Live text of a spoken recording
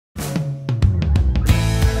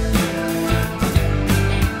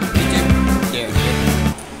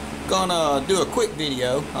do a quick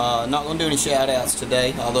video. Not going to do any shout outs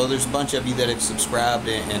today, although there's a bunch of you that have subscribed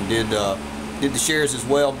and did the shares as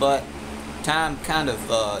well, but time kind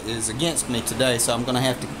of is against me today, so I'm going to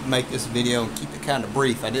have to make this video and keep it kind of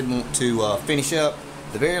brief. I did want to finish up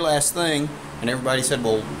the very last thing, and everybody said,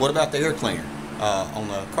 well, what about the air cleaner on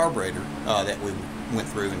the carburetor that we went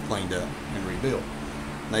through and cleaned up and rebuilt?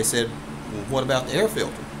 And they said, well, what about the air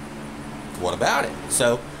filter? What about it?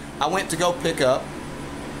 So I went to go pick up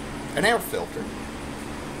an air filter,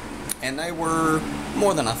 and they were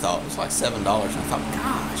more than I thought. It was like $7, and I thought,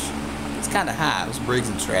 gosh, it's kind of high. It was Briggs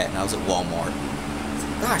 & Stratton. I was at Walmart.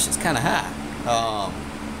 Gosh, it's kind of high.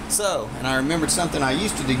 And I remembered something I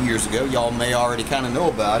used to do years ago. Y'all may already kind of know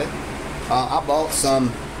about it. I bought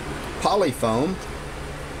some polyfoam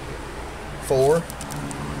for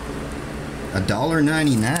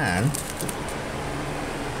 $1.99.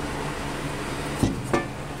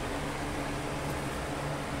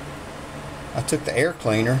 I took the air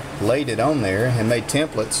cleaner, laid it on there, and made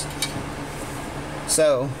templates.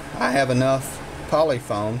 So I have enough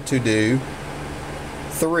polyfoam to do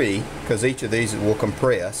 3, because each of these will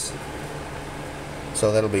compress.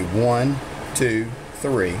 So that'll be 1, 2,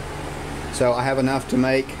 3. So I have enough to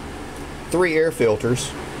make 3 air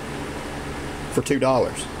filters for $2.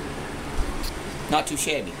 Not too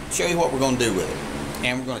shabby. Show you what we're going to do with it.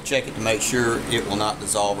 And we're going to check it to make sure it will not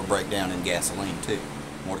dissolve or break down in gasoline too.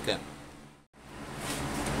 More to come.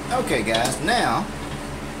 Okay guys, now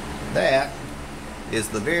that is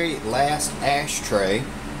the very last ashtray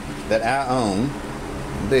that I own.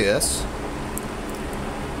 This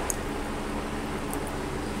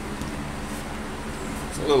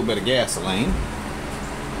it's a little bit of gasoline,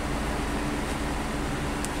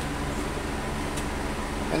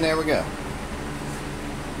 and there we go.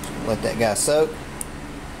 Let that guy soak.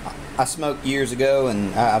 I smoked years ago,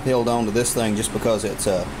 and I've held on to this thing just because it's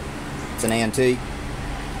an antique,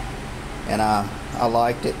 and I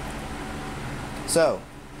liked it. So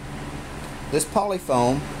this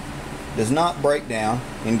polyfoam does not break down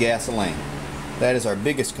in gasoline. That is our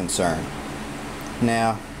biggest concern.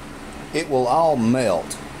 Now, it will all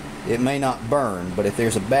melt. It may not burn, but if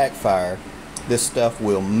there's a backfire, this stuff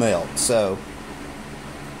will melt. So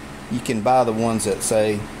you can buy the ones that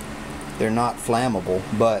say they're not flammable,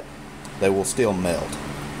 but they will still melt.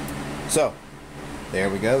 So there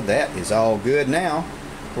we go. That is all good. Now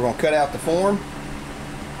we're going to cut out the form,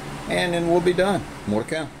 and then we'll be done. More to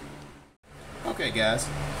come. Okay guys,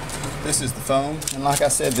 this is the foam, and like I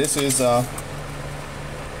said, this is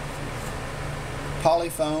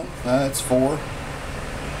polyfoam. It's for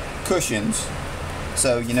cushions,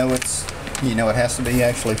 so it has to be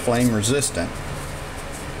actually flame resistant.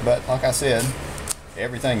 But like I said,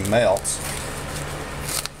 everything melts,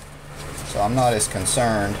 so I'm not as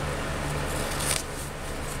concerned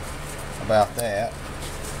about that.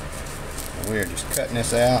 We're just cutting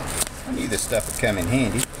this out. I knew this stuff would come in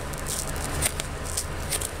handy.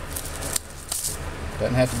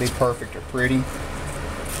 Doesn't have to be perfect or pretty.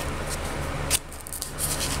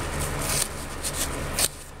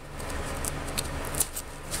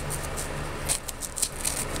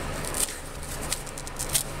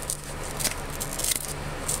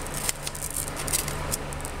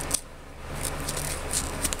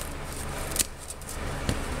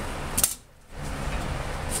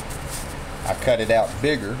 I cut it out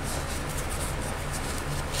bigger.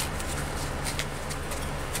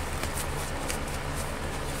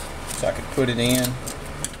 So I could put it in.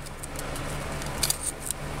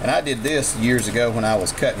 And I did this years ago when I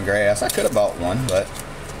was cutting grass. I could have bought one, but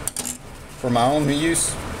for my own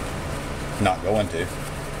use, not going to.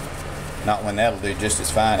 Not when that'll do just as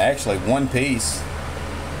fine. Actually, one piece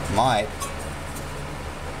might.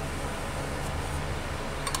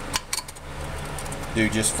 Do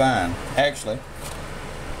just fine. Actually,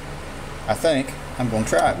 I think I'm going to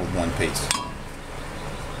try it with one piece.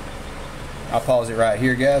 I'll pause it right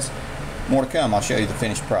here, guys. More to come. I'll show you the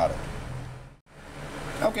finished product.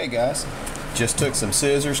 Okay guys, just took some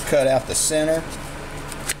scissors, cut out the center.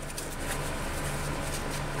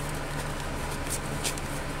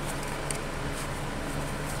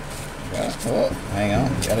 Oh, hang on,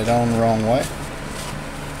 got it on the wrong way.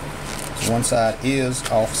 So one side is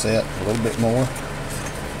offset a little bit more.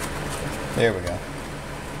 There we go.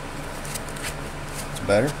 It's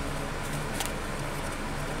better.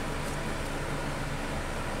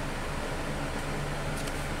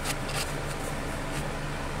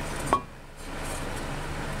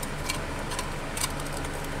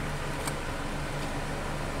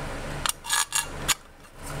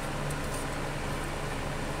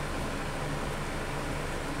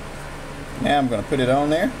 Now I'm going to put it on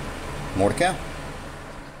there. More to come.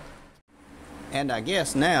 And I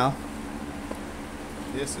guess now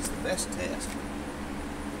this is the best test.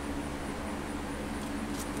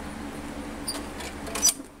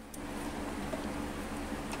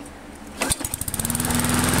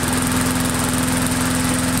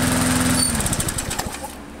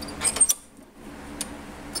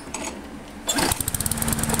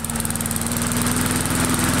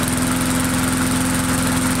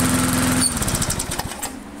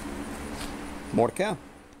 More to come.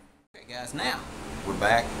 Okay guys, now we're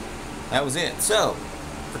back. That was it. So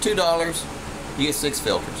for $2 you get 6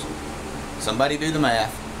 filters. Somebody do the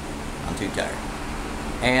math. I'm too tired.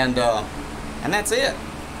 And that's it.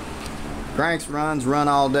 Cranks run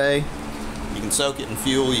all day. You can soak it in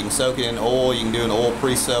fuel, you can soak it in oil, you can do an oil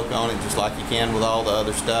pre-soak on it just like you can with all the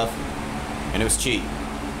other stuff. And it was cheap.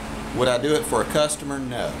 Would I do it for a customer?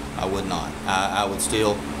 No, I would not. I would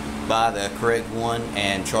still buy the correct one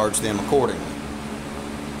and charge them accordingly.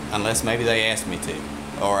 Unless maybe they asked me to.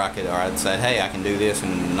 Or I'd say, hey, I can do this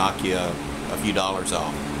and knock you a few dollars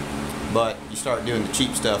off. But you start doing the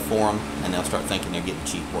cheap stuff for them and they'll start thinking they're getting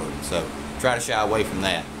cheap work. So try to shy away from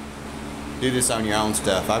that. Do this on your own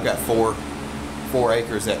stuff. I've got four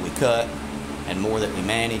acres that we cut and more that we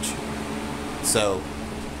manage. So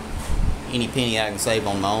any penny I can save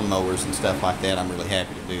on my own mowers and stuff like that, I'm really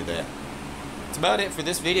happy to do that. That's about it for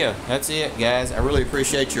this video. That's it, guys. I really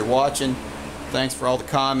appreciate your watching. Thanks for all the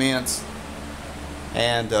comments.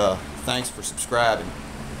 And thanks for subscribing.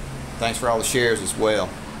 Thanks for all the shares as well.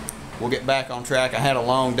 We'll get back on track. I had a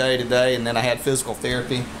long day today and then I had physical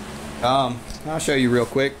therapy. I'll show you real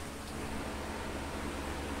quick.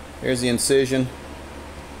 Here's the incision.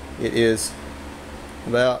 It is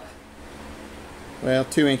about, well,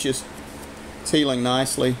 2 inches. It's healing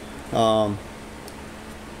nicely.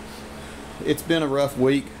 It's been a rough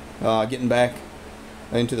week getting back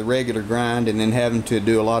into the regular grind and then having to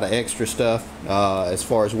do a lot of extra stuff as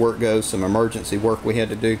far as work goes, some emergency work we had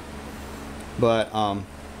to do. But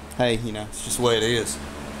hey, you know, it's just the way it is.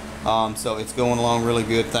 So it's going along really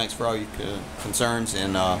good. Thanks for all your concerns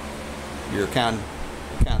and your kind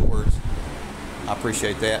words. I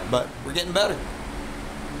appreciate that. But we're getting better.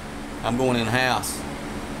 I'm going in the house.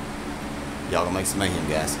 Y'all gonna make some mayhem,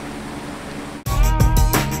 guys.